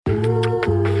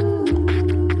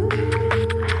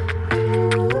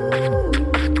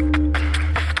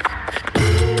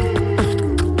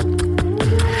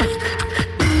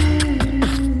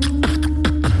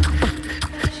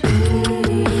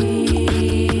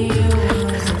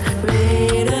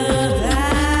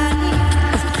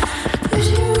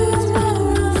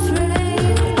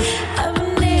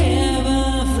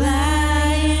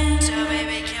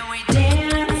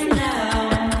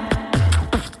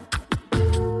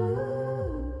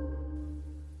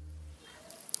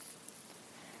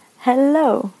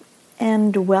Hello,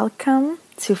 and welcome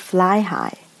to Fly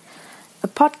High, a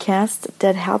podcast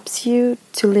that helps you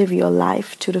to live your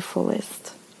life to the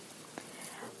fullest.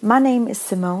 My name is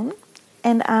Simone,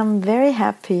 and I'm very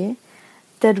happy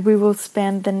that we will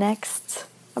spend the next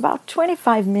about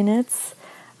 25 minutes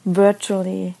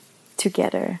virtually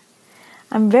together.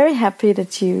 I'm very happy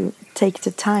that you take the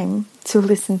time to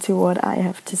listen to what I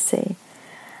have to say.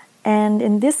 And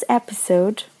in this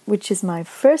episode, which is my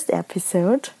first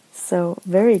episode, so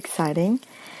very exciting,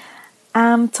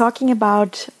 I'm talking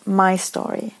about my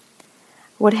story.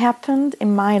 What happened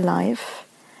in my life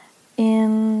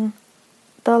in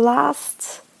the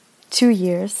last 2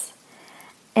 years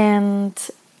and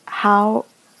how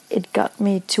it got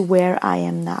me to where I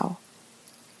am now.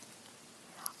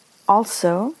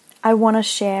 Also, I want to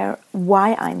share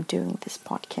why I'm doing this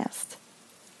podcast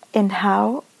and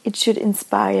how it should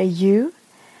inspire you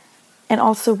and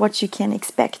also what you can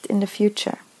expect in the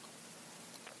future.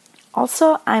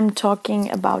 Also, I'm talking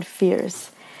about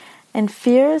fears, and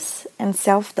fears and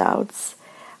self-doubts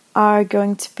are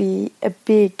going to be a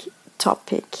big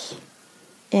topic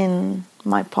in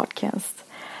my podcast.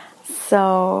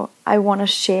 So I want to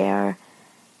share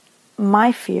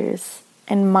my fears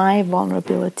and my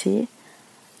vulnerability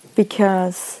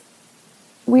because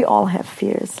we all have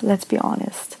fears, let's be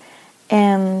honest.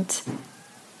 And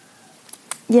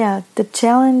the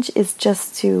challenge is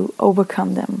just to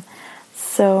overcome them.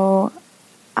 So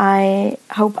I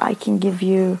hope I can give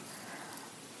you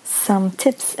some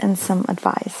tips and some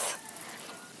advice.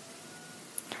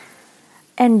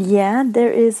 And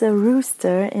there is a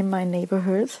rooster in my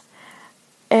neighborhood.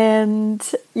 And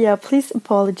please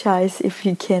apologize if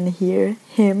you can hear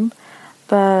him.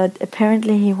 But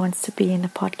apparently he wants to be in the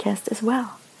podcast as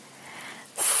well.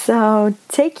 So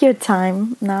take your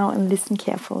time now and listen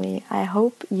carefully. I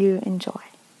hope you enjoy.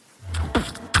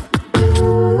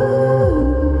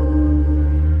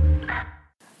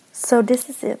 So this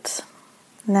is it.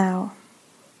 Now,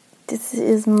 this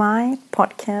is my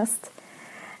podcast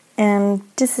and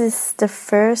this is the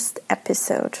first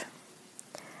episode.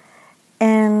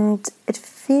 And it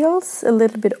feels a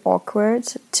little bit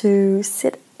awkward to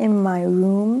sit in my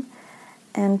room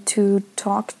and to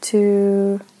talk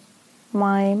to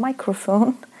my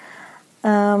microphone.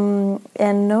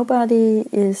 And nobody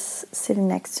is sitting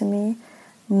next to me.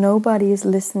 Nobody is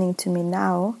listening to me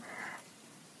now.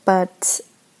 But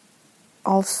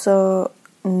also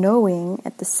knowing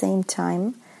at the same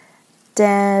time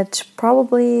that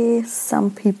probably some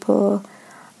people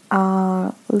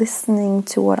are listening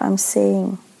to what I'm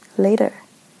saying later.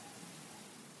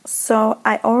 So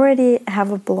I already have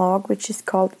a blog which is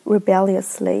called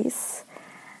Rebellious Lace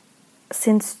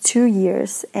since 2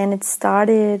 years, and it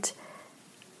started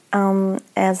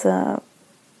as a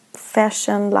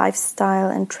fashion,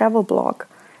 lifestyle and travel blog,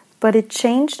 but it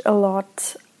changed a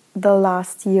lot the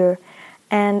last year.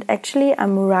 And actually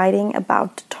I'm writing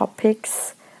about the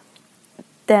topics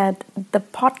that the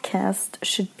podcast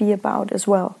should be about as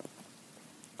well.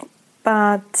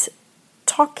 But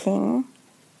talking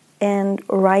and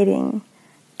writing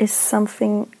is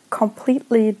something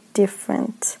completely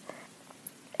different.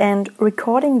 And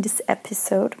recording this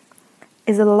episode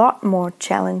is a lot more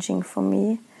challenging for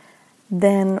me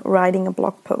than writing a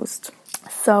blog post.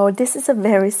 So this is a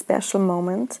very special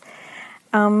moment.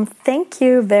 Thank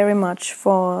you very much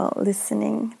for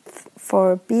listening,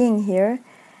 for being here,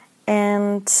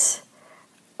 and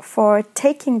for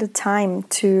taking the time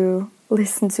to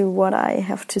listen to what I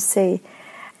have to say.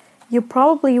 You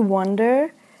probably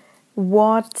wonder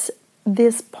what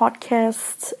this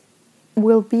podcast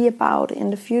will be about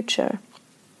in the future.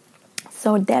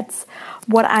 So that's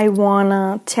what I want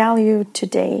to tell you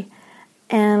today.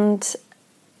 And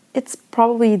it's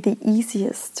probably the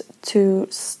easiest to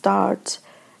start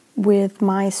with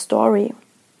my story.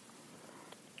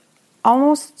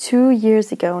 Almost 2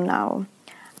 years ago now,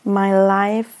 my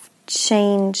life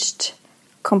changed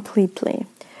completely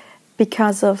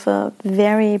because of a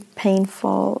very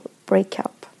painful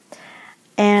breakup.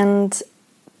 And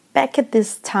back at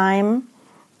this time,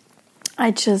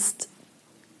 I just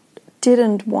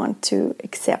didn't want to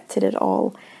accept it at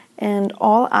all. And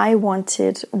all I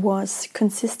wanted was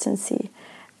consistency,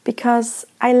 because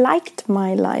I liked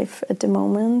my life at the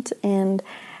moment, and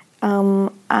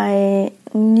I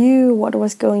knew what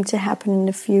was going to happen in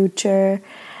the future.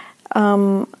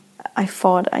 I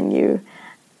thought I knew.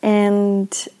 And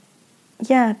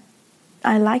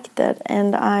I liked that,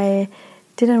 and I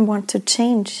didn't want to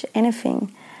change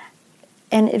anything.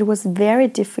 And it was very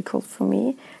difficult for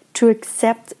me to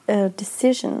accept a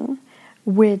decision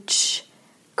which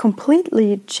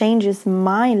completely changes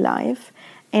my life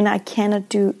and I cannot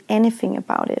do anything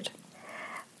about it.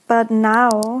 But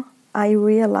now I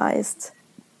realized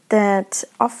that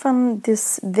often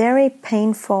these very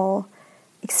painful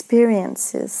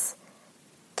experiences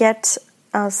get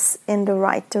us in the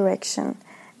right direction.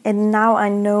 And now I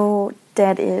know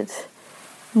that it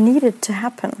needed to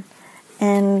happen.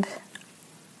 And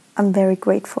I'm very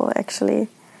grateful, actually.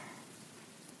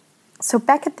 So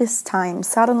back at this time,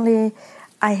 suddenly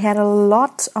I had a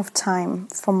lot of time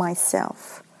for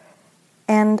myself.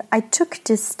 And I took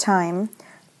this time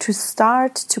to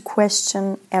start to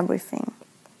question everything.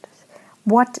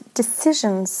 What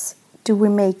decisions do we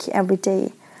make every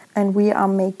day? And we are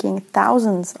making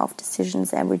thousands of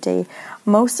decisions every day,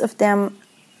 most of them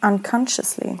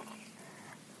unconsciously.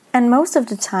 And most of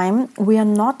the time, we are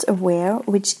not aware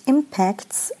which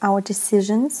impacts our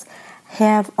decisions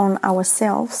have on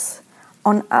ourselves,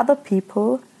 on other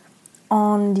people,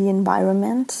 on the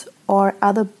environment, or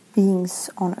other beings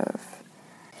on earth.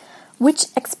 Which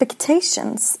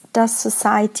expectations does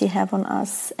society have on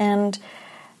us? And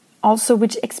also,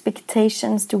 which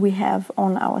expectations do we have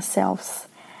on ourselves?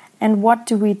 And what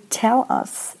do we tell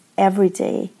us every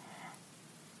day?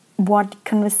 What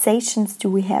conversations do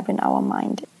we have in our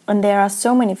mind? And there are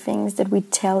so many things that we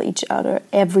tell each other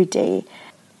every day.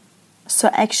 So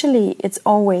actually, it's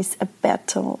always a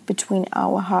battle between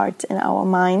our heart and our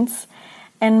minds.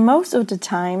 And most of the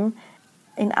time,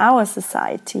 in our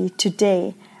society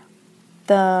today,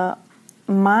 the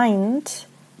mind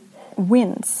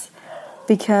wins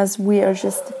because we are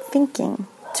just thinking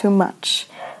too much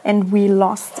and we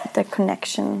lost the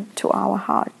connection to our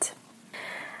heart.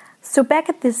 So back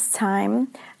at this time,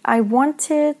 I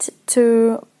wanted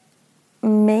to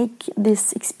make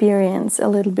this experience a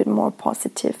little bit more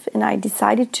positive, and I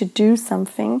decided to do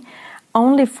something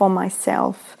only for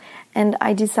myself, and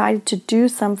I decided to do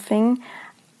something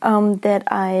that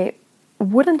I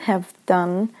wouldn't have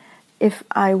done if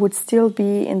I would still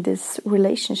be in this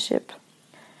relationship.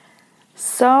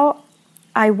 So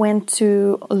I went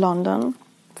to London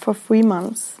for 3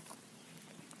 months,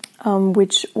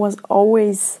 which was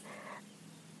always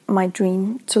my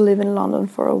dream, to live in London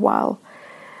for a while.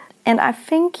 And I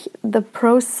think the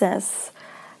process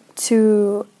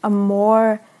to a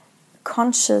more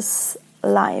conscious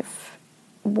life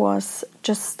was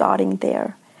just starting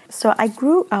there. So I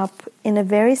grew up in a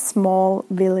very small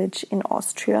village in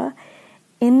Austria,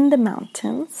 in the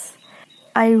mountains.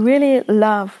 I really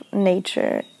love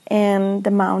nature and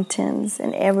the mountains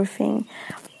and everything,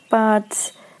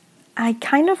 but I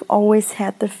kind of always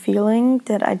had the feeling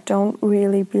that I don't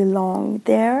really belong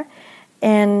there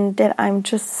and that I'm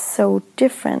just so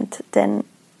different than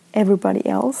everybody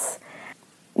else.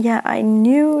 Yeah, I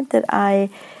knew that I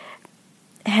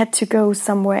had to go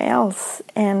somewhere else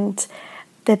and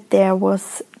that there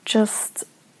was just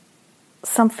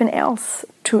something else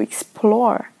to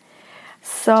explore.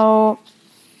 So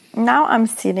now I'm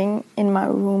sitting in my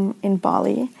room in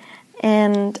Bali,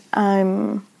 and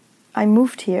I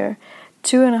moved here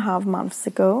 2.5 months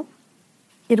ago.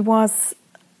 It was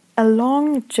a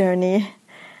long journey,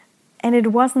 and it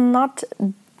was not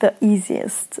the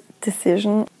easiest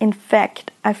decision. In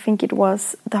fact, I think it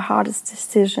was the hardest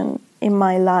decision in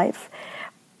my life,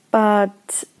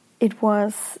 but it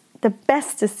was the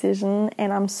best decision,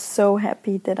 and I'm so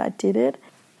happy that I did it.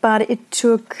 But it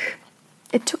took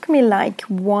me like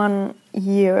 1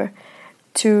 year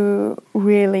to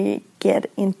really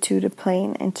get into the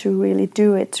plane and to really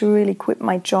do it, to really quit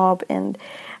my job and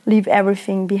leave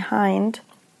everything behind.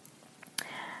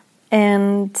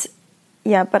 And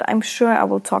yeah, but I'm sure I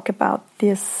will talk about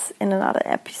this in another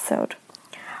episode.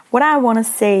 What I want to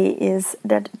say is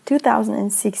that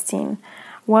 2016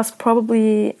 was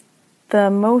probably the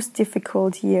most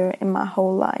difficult year in my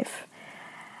whole life.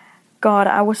 God,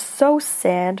 I was so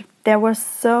sad. There were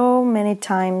so many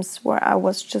times where I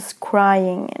was just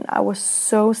crying and I was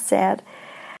so sad.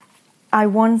 I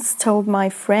once told my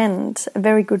friend, a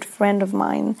very good friend of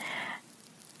mine,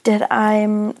 that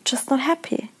I'm just not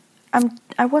happy.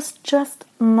 I was just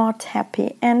not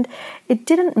happy. And it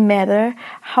didn't matter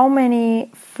how many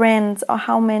friends or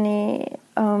how many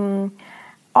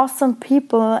awesome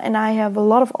people, and I have a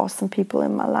lot of awesome people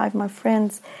in my life, my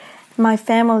friends, my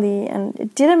family, and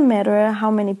it didn't matter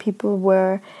how many people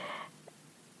were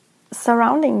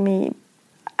surrounding me.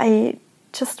 I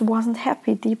just wasn't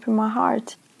happy deep in my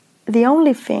heart. The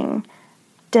only thing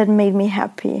that made me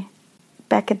happy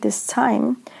back at this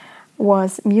time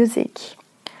was music.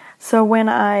 So when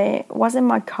I was in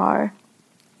my car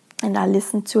and I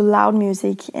listened to loud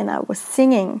music and I was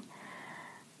singing,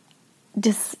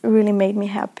 this really made me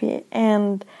happy.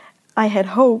 And I had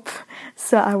hope.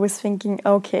 So I was thinking,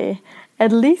 okay,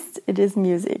 at least it is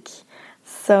music.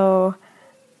 So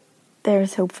there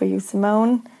is hope for you,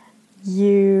 Simone.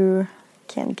 You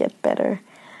can get better.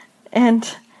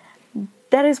 And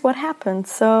that is what happened.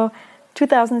 So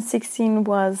 2016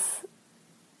 was,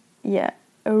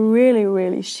 a really,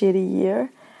 really shitty year.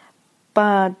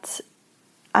 But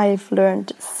I've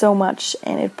learned so much,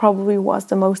 and it probably was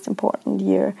the most important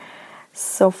year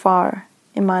so far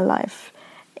in my life.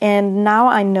 And now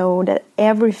I know that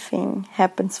everything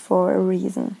happens for a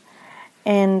reason.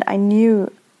 And I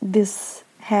knew this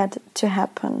had to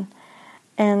happen.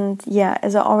 And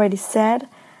as I already said,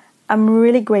 I'm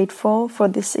really grateful for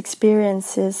these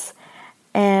experiences,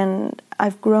 and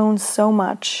I've grown so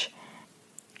much,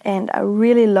 and I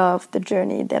really love the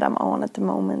journey that I'm on at the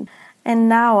moment. And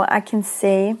now I can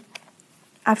say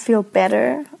I feel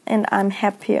better and I'm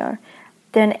happier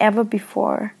than ever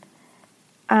before.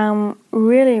 I'm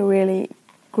really, really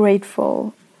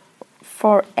grateful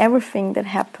for everything that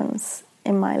happens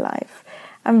in my life.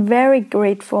 I'm very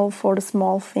grateful for the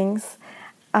small things,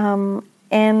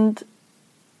 and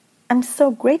I'm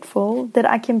so grateful that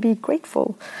I can be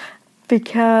grateful,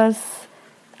 because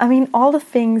all the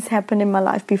things happened in my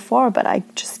life before, but I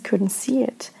just couldn't see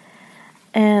it.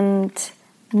 And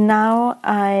now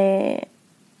I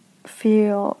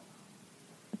feel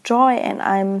joy, and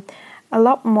I'm a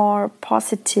lot more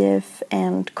positive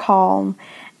and calm,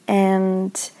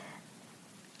 and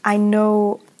I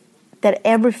know that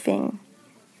everything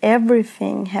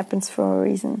happens for a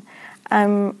reason.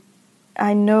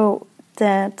 I know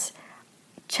that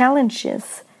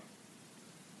challenges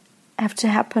have to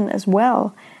happen as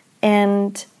well,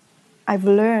 and I've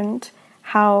learned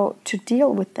how to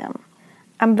deal with them.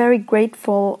 I'm very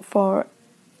grateful for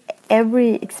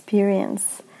every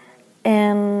experience,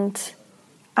 and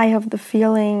I have the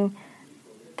feeling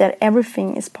that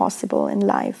everything is possible in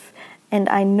life, and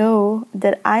I know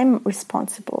that I'm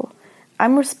responsible.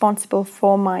 I'm responsible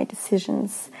for my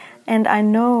decisions, and I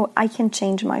know I can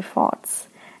change my thoughts,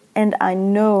 and I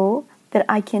know that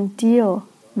I can deal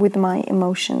with my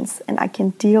emotions, and I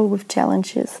can deal with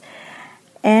challenges,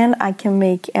 and I can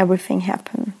make everything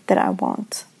happen that I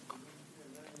want.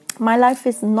 My life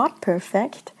is not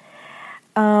perfect.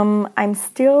 I'm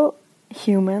still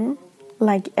human,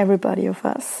 like everybody of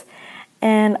us,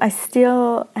 and I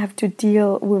still have to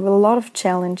deal with a lot of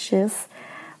challenges,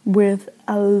 with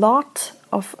a lot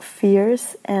of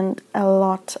fears and a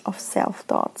lot of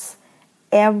self-thoughts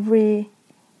every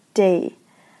day.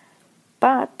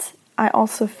 But I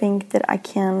also think that I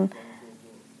can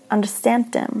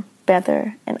understand them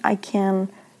better, and I can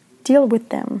deal with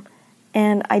them,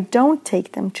 and I don't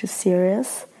take them too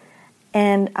serious,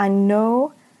 and I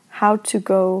know how to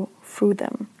go through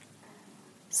them.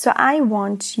 So I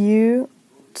want you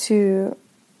to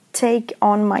take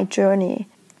on my journey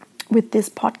with this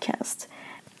podcast,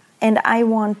 and I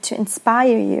want to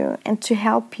inspire you and to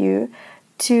help you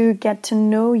to get to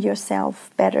know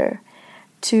yourself better,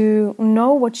 to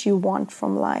know what you want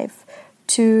from life,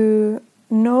 to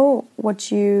know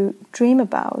what you dream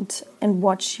about and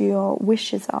what your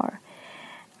wishes are.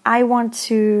 I want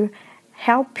to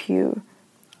help you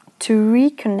to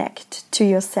reconnect to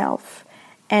yourself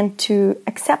and to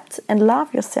accept and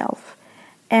love yourself,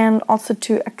 and also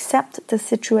to accept the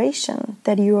situation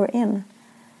that you are in.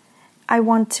 I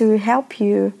want to help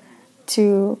you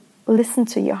to listen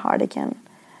to your heart again,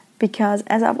 because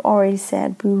as I've already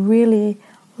said, we really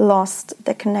lost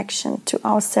the connection to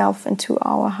ourselves and to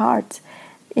our heart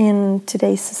in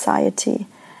today's society.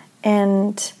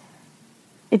 And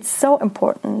it's so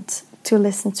important to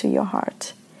listen to your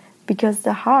heart, because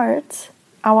the heart,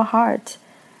 our heart,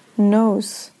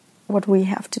 knows what we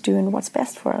have to do and what's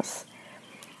best for us.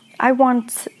 I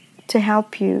want to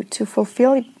help you to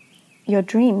fulfill your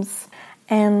dreams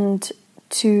and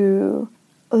to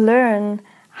learn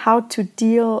how to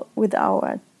deal with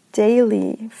our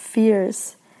daily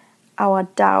fears, our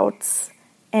doubts,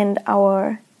 and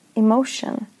our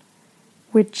emotion,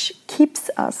 which keeps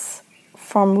us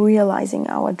from realizing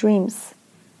our dreams.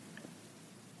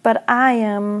 But I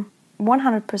am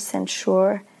 100%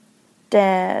 sure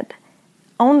that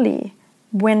only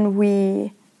when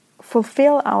we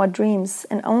fulfill our dreams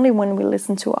and only when we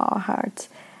listen to our heart,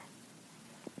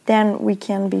 then we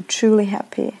can be truly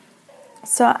happy.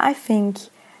 So I think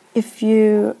if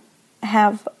you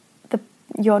have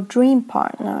your dream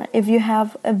partner, if you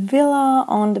have a villa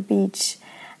on the beach,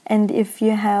 and if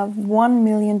you have $1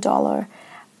 million,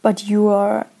 but you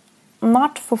are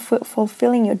not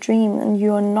fulfilling your dream, and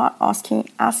you are not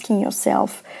asking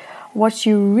yourself what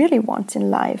you really want in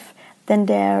life, then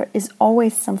there is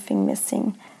always something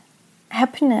missing.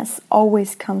 happiness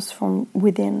always comes from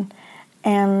within,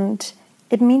 and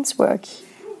it means work.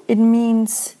 It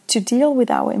means to deal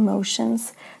with our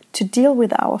emotions, to deal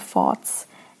with our thoughts,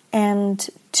 and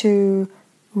to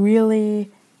really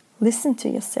listen to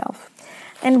yourself.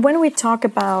 And when we talk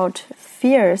about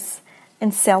fears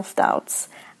and self-doubts,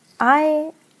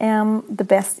 I am the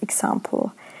best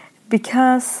example,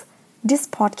 because this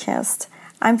podcast,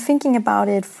 I'm thinking about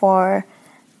it for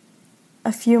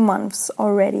a few months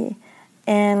already,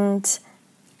 and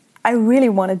I really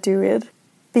want to do it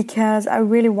because I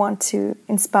really want to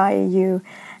inspire you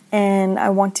and I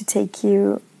want to take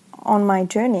you on my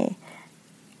journey.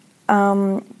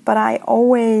 But I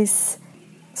always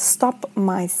stop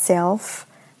myself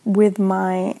with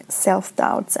my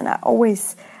self-doubts, and I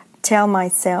always tell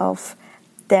myself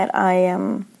that I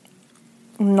am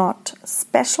not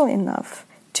special enough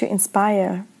to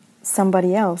inspire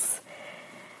somebody else.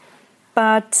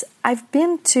 But I've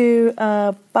been to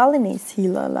a Balinese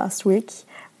healer last week,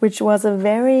 which was a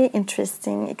very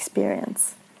interesting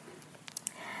experience.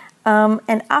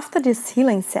 And after this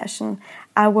healing session,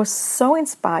 I was so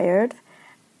inspired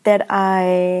that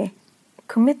I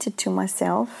committed to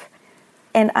myself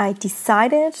and I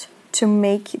decided to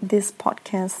make this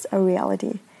podcast a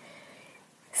reality.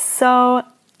 So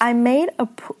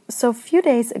a few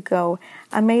days ago,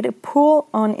 I made a poll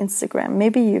on Instagram.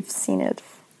 Maybe you've seen it.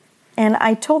 And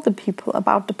I told the people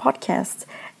about the podcast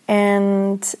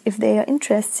and if they are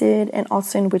interested, and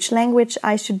also in which language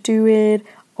I should do it.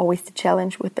 Always the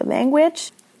challenge with the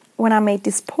language. When I made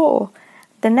this poll,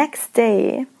 the next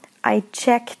day I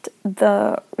checked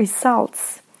the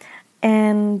results,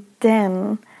 and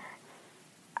then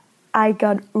I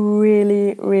got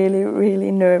really, really,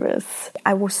 really nervous.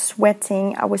 I was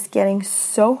sweating. I was getting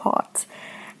so hot.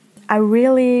 I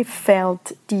really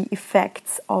felt the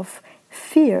effects of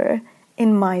fear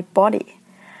in my body,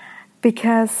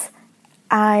 because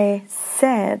I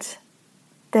said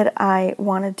that I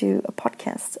want to do a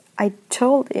podcast. I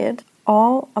told it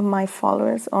all of my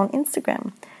followers on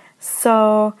Instagram.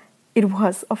 So it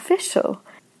was official.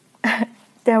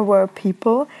 There were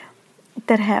people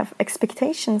that have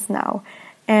expectations now,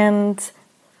 and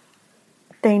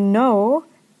they know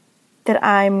that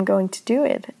I'm going to do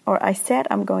it, or I said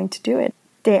I'm going to do it.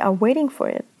 They are waiting for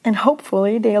it, and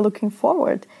hopefully they are looking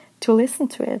forward to listen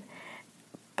to it.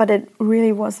 But it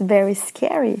really was very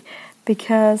scary,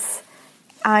 because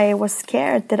I was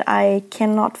scared that I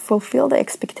cannot fulfill the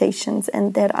expectations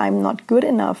and that I'm not good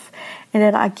enough and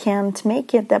that I can't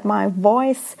make it, that my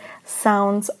voice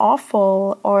sounds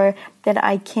awful or that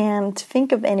I can't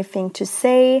think of anything to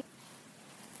say.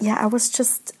 Yeah, I was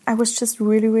just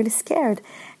really, really scared.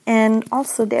 And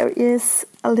also there is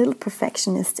a little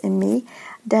perfectionist in me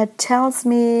that tells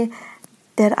me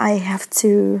that I have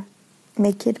to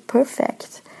make it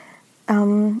perfect.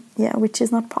 Which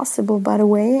is not possible, by the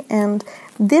way. And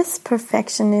this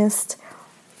perfectionist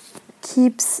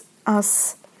keeps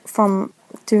us from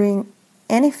doing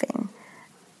anything.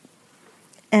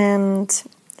 And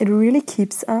it really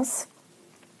keeps us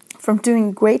from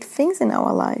doing great things in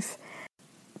our life.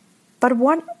 But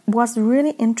what was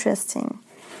really interesting,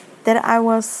 that I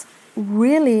was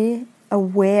really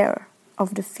aware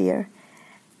of the fear.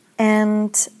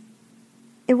 And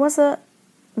it was a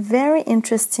very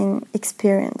interesting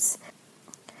experience,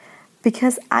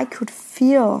 because I could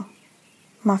feel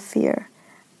my fear.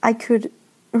 I could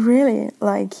really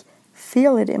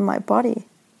feel it in my body.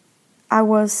 I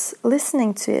was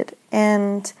listening to it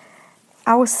and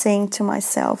I was saying to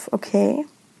myself, okay,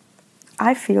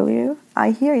 I feel you,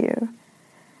 I hear you.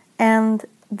 And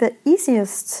the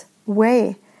easiest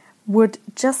way would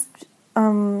just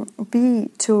be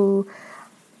to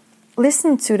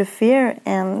listen to the fear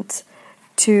and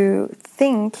to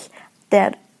think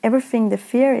that everything the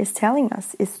fear is telling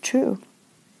us is true,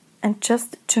 and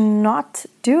just to not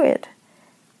do it,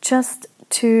 just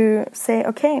to say,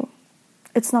 okay,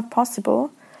 it's not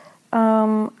possible,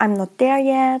 I'm not there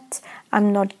yet,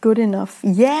 I'm not good enough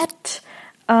yet,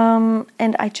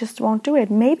 and I just won't do it.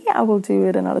 Maybe I will do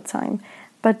it another time,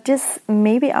 but this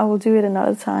maybe I will do it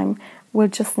another time will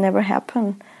just never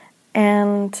happen.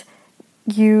 And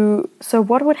so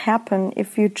what would happen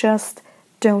if you just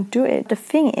don't do it? The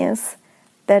thing is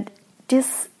that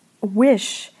this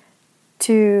wish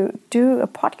to do a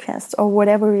podcast or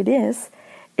whatever it is,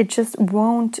 it just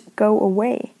won't go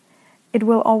away. It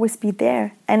will always be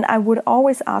there. And I would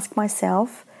always ask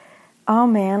myself, oh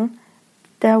man,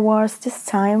 there was this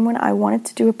time when I wanted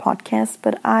to do a podcast,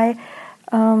 but I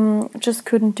just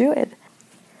couldn't do it.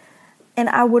 And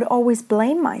I would always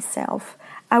blame myself.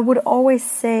 I would always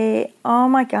say, oh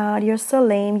my God, you're so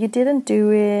lame, you didn't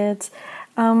do it.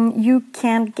 You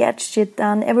can't get shit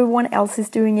done. Everyone else is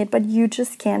doing it, but you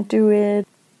just can't do it.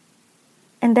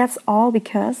 And that's all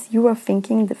because you are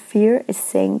thinking the fear is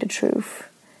saying the truth.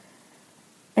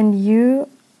 And you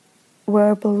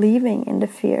were believing in the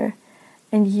fear.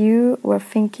 And you were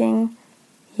thinking,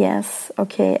 yes,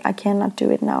 okay, I cannot do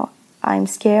it now. I'm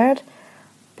scared.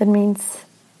 That means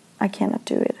I cannot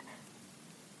do it.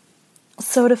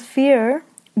 So the fear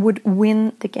would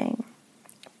win the game.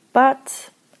 But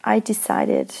I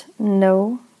decided,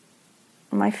 no,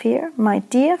 my fear, my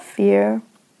dear fear,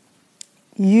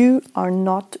 you are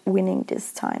not winning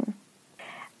this time.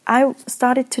 I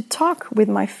started to talk with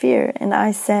my fear and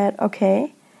I said,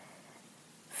 okay,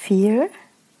 fear,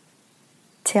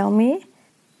 tell me,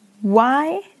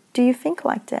 why do you think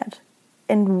like that?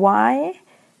 And why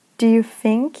do you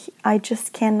think I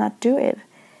just cannot do it?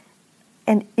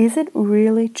 And is it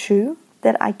really true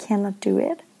that I cannot do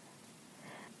it?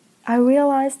 I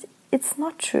realized it's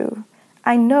not true.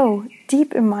 I know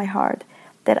deep in my heart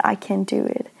that I can do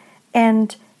it.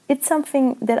 And it's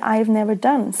something that I've never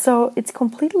done. So it's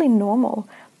completely normal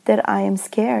that I am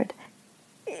scared.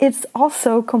 It's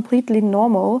also completely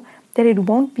normal that it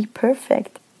won't be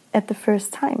perfect at the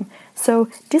first time. So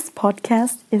this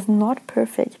podcast is not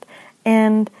perfect.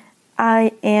 And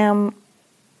I am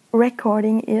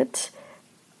recording it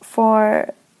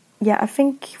for, I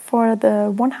think for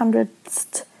the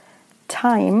 100th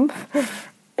time.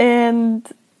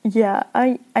 And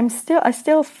I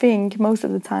still think most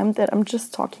of the time that I'm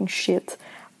just talking shit.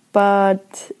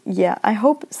 But I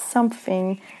hope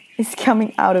something is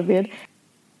coming out of it.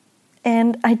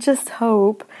 And I just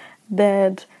hope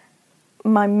that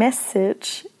my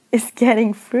message is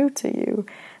getting through to you.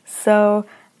 So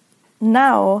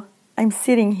now I'm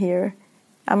sitting here,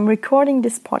 I'm recording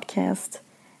this podcast,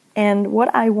 and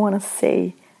what I want to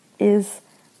say is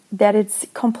that it's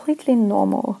completely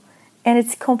normal and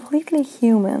it's completely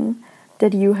human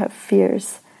that you have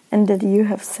fears and that you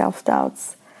have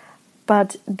self-doubts.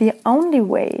 But the only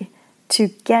way to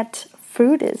get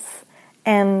through this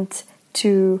and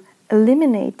to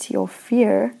eliminate your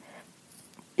fear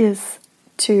is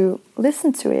to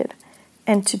listen to it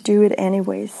and to do it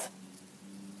anyways.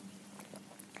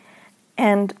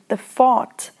 And the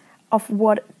thought of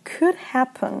what could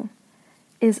happen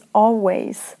is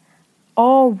always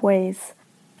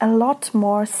a lot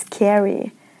more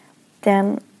scary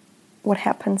than what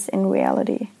happens in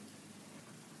reality.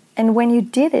 And when you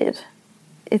did it,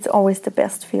 it's always the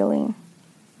best feeling.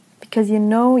 Because you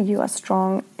know you are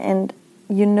strong and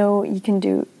you know you can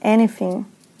do anything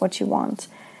what you want.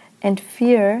 And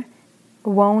fear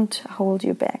won't hold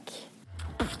you back.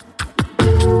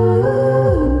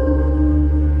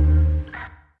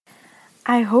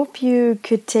 I hope you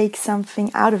could take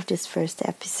something out of this first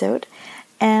episode,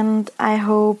 and I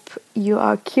hope you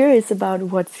are curious about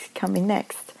what's coming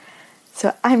next.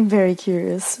 So I'm very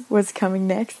curious what's coming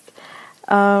next,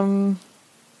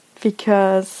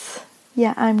 because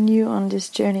I'm new on this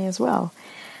journey as well.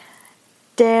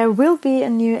 There will be a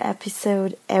new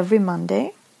episode every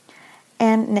Monday,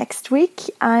 and next week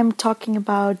I'm talking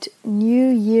about New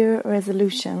Year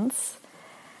resolutions.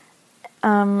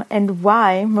 And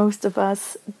why most of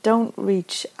us don't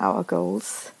reach our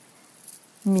goals,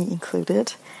 me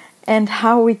included, and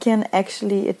how we can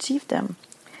actually achieve them.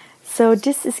 So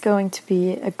this is going to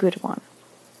be a good one.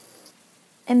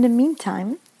 In the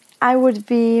meantime, I would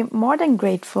be more than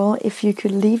grateful if you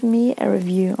could leave me a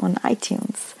review on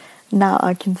iTunes. Now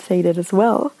I can say that as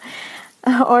well.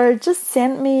 Or just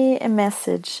send me a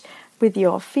message with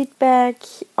your feedback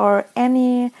or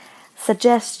any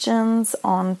suggestions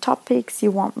on topics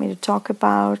you want me to talk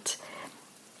about.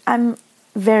 I'm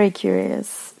very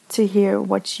curious to hear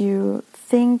what you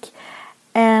think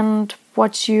and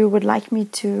what you would like me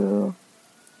to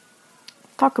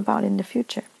talk about in the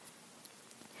future.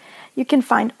 You can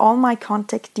find all my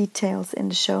contact details in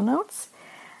the show notes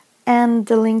and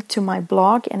the link to my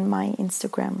blog and my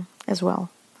Instagram as well.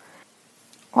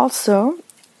 Also,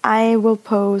 I will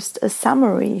post a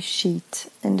summary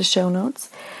sheet in the show notes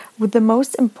with the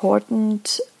most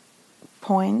important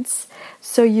points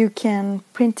so you can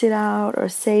print it out or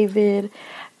save it,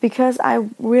 because I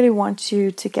really want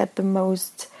you to get the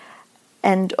most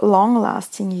and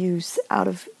long-lasting use out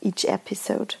of each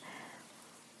episode.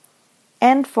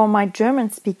 And for my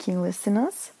German-speaking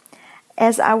listeners,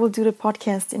 as I will do the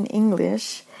podcast in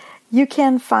English, you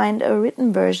can find a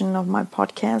written version of my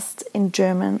podcast in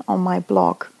German on my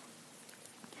blog.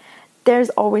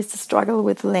 There's always the struggle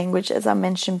with language, as I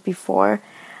mentioned before.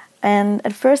 And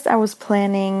at first I was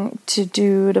planning to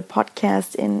do the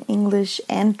podcast in English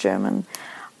and German.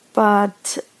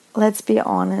 But let's be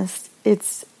honest,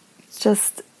 it's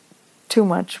just too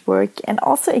much work, and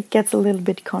also it gets a little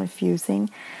bit confusing.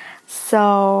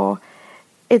 So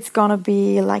it's gonna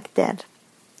be like that.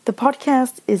 The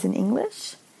podcast is in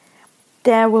English.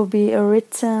 There will be a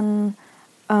written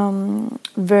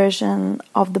version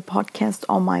of the podcast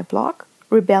on my blog,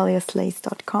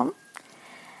 rebelliouslyz.com.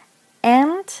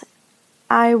 And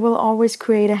I will always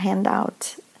create a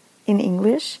handout in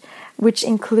English, which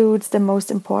includes the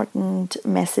most important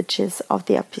messages of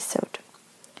the episode.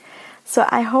 So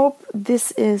I hope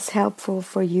this is helpful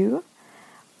for you.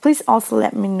 Please also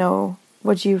let me know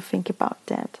what you think about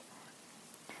that.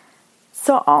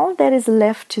 So all that is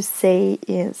left to say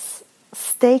is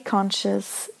stay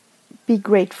conscious, be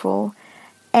grateful,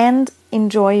 and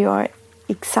enjoy your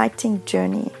exciting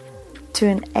journey to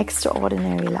an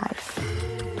extraordinary life.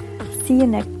 See you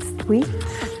next week.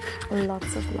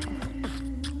 Lots of love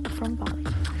from Bali.